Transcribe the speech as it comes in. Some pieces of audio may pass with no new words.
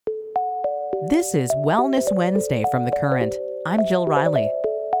This is Wellness Wednesday from The Current. I'm Jill Riley.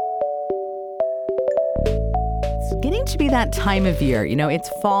 It's getting to be that time of year. You know, it's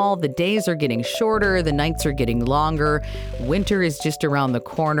fall, the days are getting shorter, the nights are getting longer, winter is just around the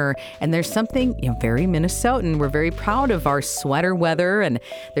corner, and there's something, very Minnesotan. We're very proud of our sweater weather, and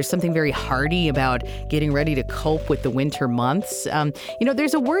there's something very hearty about getting ready to cope with the winter months.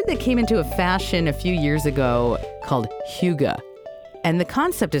 There's a word that came into a fashion a few years ago called hygge. And the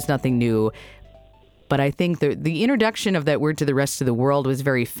concept is nothing new, but I think the introduction of that word to the rest of the world was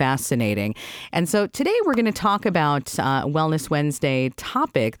very fascinating. And so today we're going to talk about Wellness Wednesday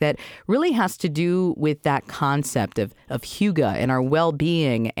topic that really has to do with that concept of hygge and our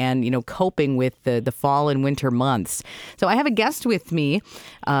well-being and, coping with the fall and winter months. So I have a guest with me.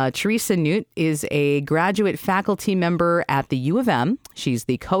 Teresa Newt is a graduate faculty member at the U of M. She's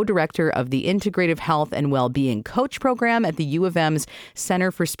the co-director of the Integrative Health and Wellbeing Coach Program at the U of M's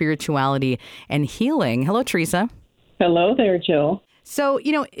Center for Spirituality and Healing. Hello, Teresa. Hello there, Jill. So,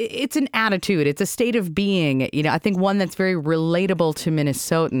 it's an attitude. It's a state of being, I think one that's very relatable to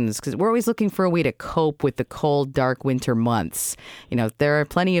Minnesotans because we're always looking for a way to cope with the cold, dark winter months. There are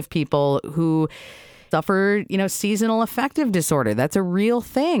plenty of people who suffer, seasonal affective disorder. That's a real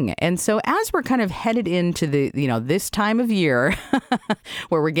thing. And so as we're kind of headed into this time of year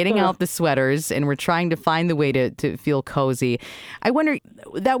where we're getting out the sweaters and we're trying to find the way to feel cozy, I wonder,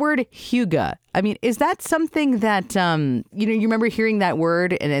 that word hygge, is that something that, you remember hearing that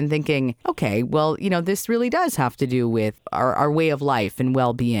word and thinking, okay, well, this really does have to do with our way of life and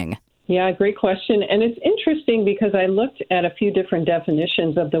well-being? Yeah, great question. And it's interesting because I looked at a few different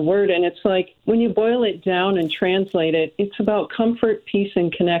definitions of the word, and it's like when you boil it down and translate it, it's about comfort, peace,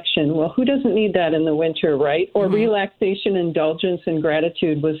 and connection. Well, who doesn't need that in the winter, right? Or relaxation, indulgence, and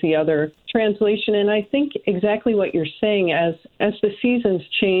gratitude was the other translation. And I think exactly what you're saying, as the seasons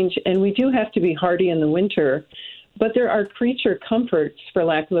change, and we do have to be hardy in the winter, but there are creature comforts, for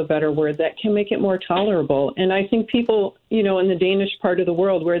lack of a better word, that can make it more tolerable. And I think people, in the Danish part of the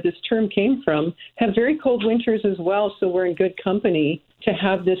world where this term came from, have very cold winters as well. So we're in good company to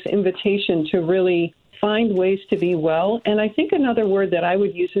have this invitation to really find ways to be well. And I think another word that I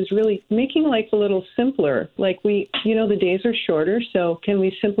would use is really making life a little simpler. Like the days are shorter, so can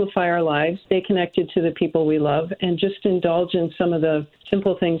we simplify our lives, stay connected to the people we love, and just indulge in some of the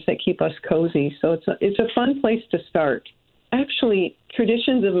simple things that keep us cozy. So it's a fun place to start. Actually,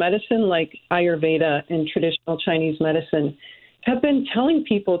 traditions of medicine like Ayurveda and traditional Chinese medicine have been telling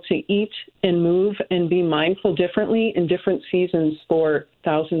people to eat and move and be mindful differently in different seasons for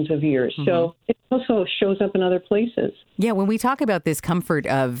thousands of years. Mm-hmm. So it also shows up in other places. Yeah, when we talk about this comfort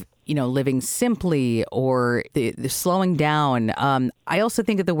of living simply or the slowing down. I also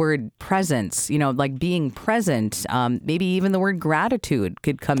think of the word presence, like being present. Maybe even the word gratitude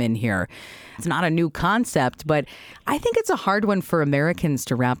could come in here. It's not a new concept, but I think it's a hard one for Americans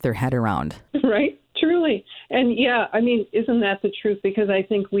to wrap their head around. Right. Truly. And yeah, isn't that the truth? Because I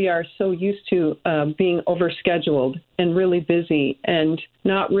think we are so used to being overscheduled and really busy and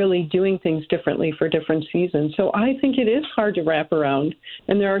not really doing things differently for different seasons. So I think it is hard to wrap around.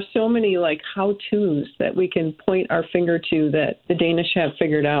 And there are so many how-tos that we can point our finger to that the Danish have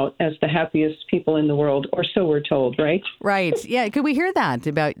figured out as the happiest people in the world, or so we're told, right? Right. Yeah. Could we hear that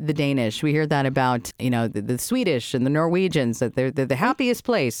about the Danish? We hear that about, the Swedish and the Norwegians, that they're the happiest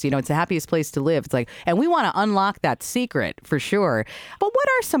place. It's the happiest place to live. It's like, and we want to unlock that secret for sure. But what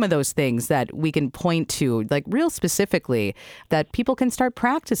are some of those things that we can point to, real specifically, that people can start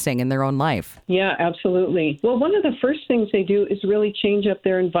practicing in their own life? Yeah, absolutely. Well, one of the first things they do is really change up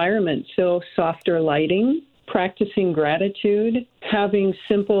their environment. So softer lighting, practicing gratitude, having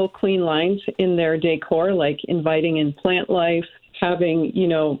simple, clean lines in their decor, like inviting in plant life, having,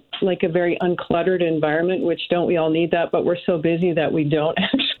 a very uncluttered environment, which don't we all need that, but we're so busy that we don't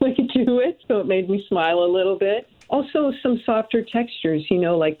actually do it. So it made me smile a little bit. Also, some softer textures,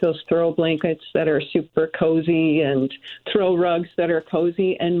 like those throw blankets that are super cozy and throw rugs that are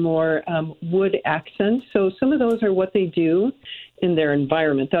cozy and more wood accents. So some of those are what they do in their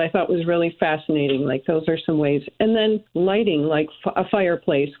environment that I thought was really fascinating. Those are some ways. And then lighting, like a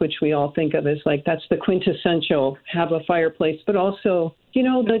fireplace, which we all think of as that's the quintessential, have a fireplace, but also,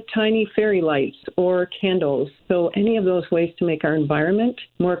 the tiny fairy lights or candles. So any of those ways to make our environment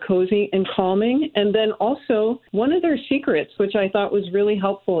more cozy and calming. And then also one of their secrets, which I thought was really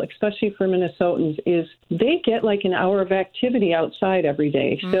helpful, especially for Minnesotans, is they get an hour of activity outside every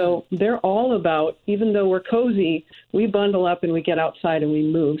day. So they're all about, even though we're cozy, we bundle up and we get outside and we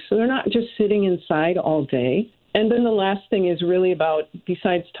move. So they're not just sitting inside all day. And then the last thing is really about,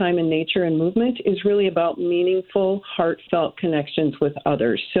 besides time and nature and movement, is really about meaningful, heartfelt connections with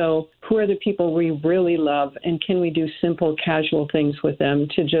others. So who are the people we really love, and can we do simple, casual things with them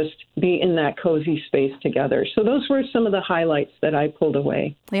to just be in that cozy space together? So those were some of the highlights that I pulled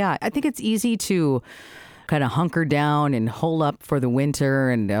away. Yeah, I think it's easy to kind of hunker down and hole up for the winter.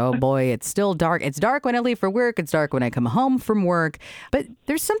 And oh boy, it's still dark. It's dark when I leave for work. It's dark when I come home from work. But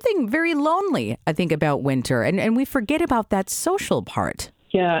there's something very lonely, I think, about winter. And we forget about that social part.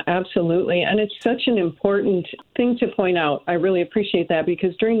 Yeah, absolutely. And it's such an important thing to point out. I really appreciate that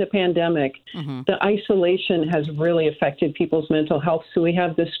because during the pandemic, the isolation has really affected people's mental health. So we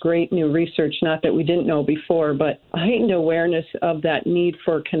have this great new research, not that we didn't know before, but a heightened awareness of that need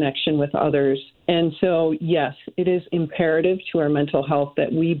for connection with others. And so, yes, it is imperative to our mental health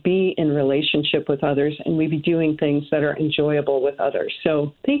that we be in relationship with others and we be doing things that are enjoyable with others.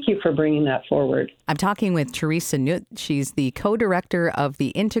 So thank you for bringing that forward. I'm talking with Teresa Nutt. She's the co-director of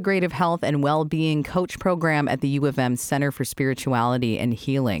the Integrative Health and Wellbeing Coach Program at the U of M Center for Spirituality and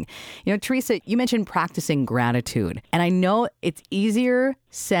Healing. You know, Teresa, you mentioned practicing gratitude, and I know it's easier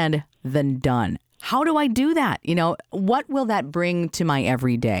said than done. How do I do that? You know, what will that bring to my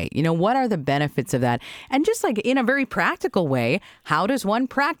everyday? You know, what are the benefits of that? And just like in a very practical way, how does one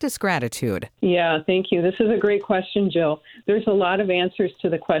practice gratitude? Yeah, thank you. This is a great question, Jill. There's a lot of answers to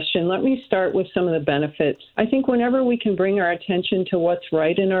the question. Let me start with some of the benefits. I think whenever we can bring our attention to what's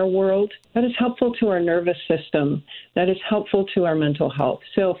right in our world, that is helpful to our nervous system. That is helpful to our mental health.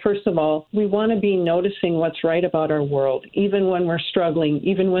 So first of all, we want to be noticing what's right about our world, even when we're struggling,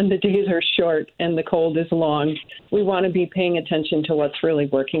 even when the days are short and the cold is long. We want to be paying attention to what's really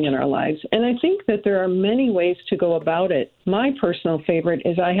working in our lives. And I think that there are many ways to go about it. My personal favorite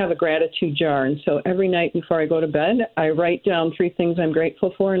is I have a gratitude jar. And so every night before I go to bed, I write down 3 things I'm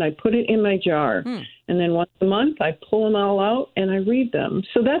grateful for and I put it in my jar. And then once a month, I pull them all out and I read them.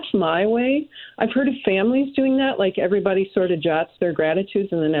 So that's my way. I've heard of families doing that, like everybody sort of jots their gratitudes,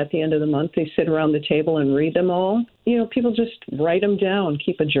 and then at the end of the month, they sit around the table and read them all. You know, people just write them down,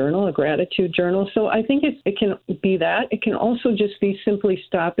 keep a journal, a gratitude journal. So I think it can be that. It can also just be simply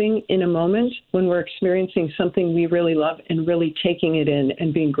stopping in a moment when we're experiencing something we really love and really taking it in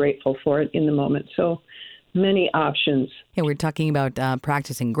and being grateful for it in the moment. So many options. Yeah, we're talking about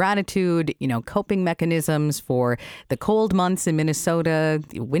practicing gratitude, you know, coping mechanisms for the cold months in Minnesota.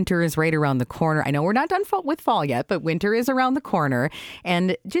 Winter is right around the corner. I know we're not done with fall yet, but winter is around the corner.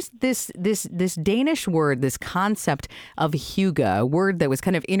 And just this Danish word, this concept of hygge, a word that was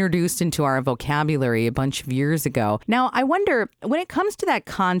kind of introduced into our vocabulary a bunch of years ago. Now, I wonder, when it comes to that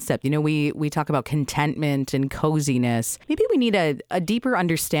concept, you know, we talk about contentment and coziness. Maybe we need a deeper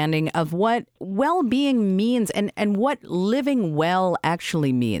understanding of what well-being means and what living well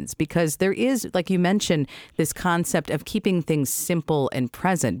actually means, because there is, like you mentioned, this concept of keeping things simple and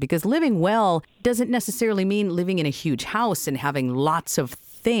present, because living well doesn't necessarily mean living in a huge house and having lots of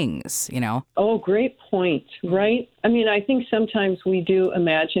things, you know? Oh, great point, right? I mean, I think sometimes we do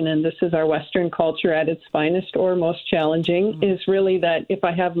imagine, and this is our Western culture at its finest or most challenging, is really that if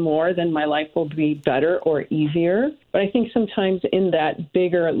I have more, then my life will be better or easier. But I think sometimes in that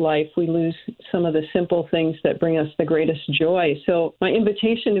bigger life, we lose some of the simple things that bring us the greatest joy. So my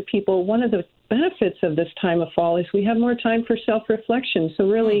invitation to people, one of the benefits of this time of fall is we have more time for self-reflection. So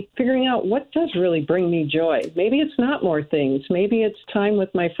really figuring out what does really bring me joy. Maybe it's not more things. Maybe it's time with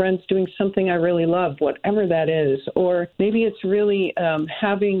my friends doing something I really love, whatever that is. Or maybe it's really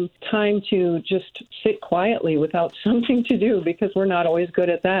having time to just sit quietly without something to do, because we're not always good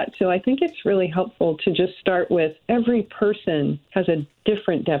at that. So I think it's really helpful to just start with every person has a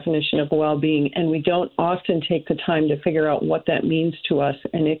different definition of well-being, and we don't often take the time to figure out what that means to us.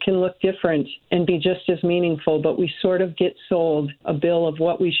 And it can look different and be just as meaningful, but we sort of get sold a bill of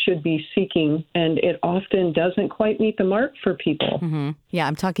what we should be seeking, and it often doesn't quite meet the mark for people. Yeah,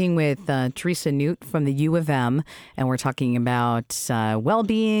 I'm talking with Teresa Nutt from the U of M, and we're talking about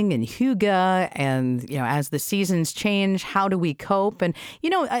well-being and hygge, and, you know, as the seasons change, how do we cope? And, you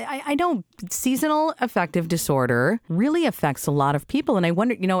know, I know seasonal affective disorder really affects a lot of people, and I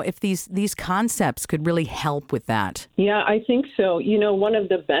wonder, you know, if these concepts could really help with that. Yeah, I think so. You know, one of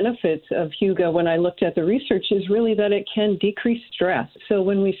the benefits of hygge, when I looked at the research, is really that it can decrease stress. So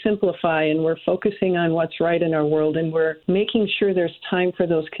when we simplify and we're focusing on what's right in our world and we're making sure there's time for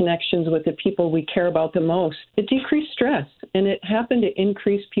those connections with the people we care about the most, it decreased stress, and it happened to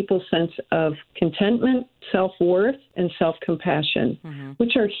increase people's sense of contentment self-worth, and self-compassion,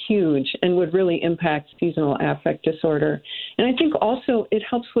 which are huge and would really impact seasonal affect disorder. And I think also it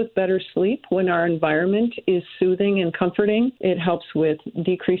helps with better sleep when our environment is soothing and comforting. It helps with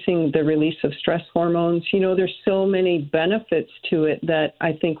decreasing the release of stress hormones. There's so many benefits to it that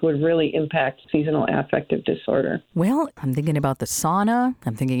I think would really impact seasonal affective disorder. Well, I'm thinking about the sauna.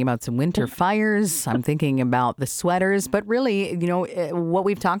 I'm thinking about some winter fires. I'm thinking about the sweaters. But really, what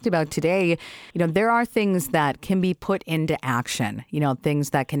we've talked about today, there are things that can be put into action,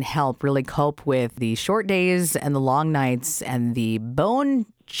 things that can help really cope with the short days and the long nights and the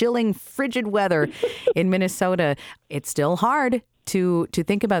bone-chilling, frigid weather in Minnesota. It's still hard to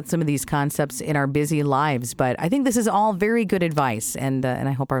think about some of these concepts in our busy lives. But I think this is all very good advice. And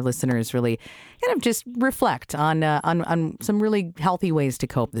I hope our listeners really kind of just reflect on some really healthy ways to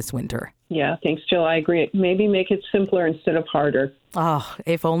cope this winter. Yeah, thanks, Jill. I agree. Maybe make it simpler instead of harder. Oh,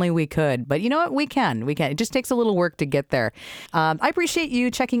 if only we could. But you know what? We can. It just takes a little work to get there. I appreciate you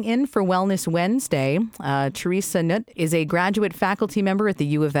checking in for Wellness Wednesday. Teresa Nutt is a graduate faculty member at the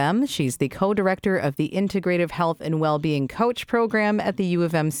U of M. She's the co-director of the Integrative Health and Wellbeing Coach Program at the U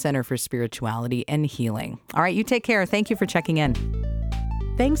of M Center for Spirituality and Healing. All right, you take care. Thank you for checking in.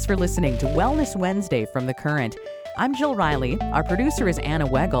 Thanks for listening to Wellness Wednesday from The Current. I'm Jill Riley. Our producer is Anna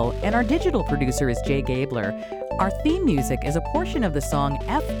Weigel, and our digital producer is Jay Gabler. Our theme music is a portion of the song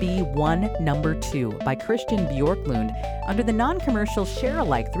FB1 No. 2 by Christian Bjorklund under the non-commercial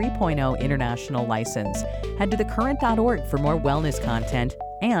Share-alike 3.0 international license. Head to thecurrent.org for more wellness content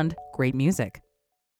and great music.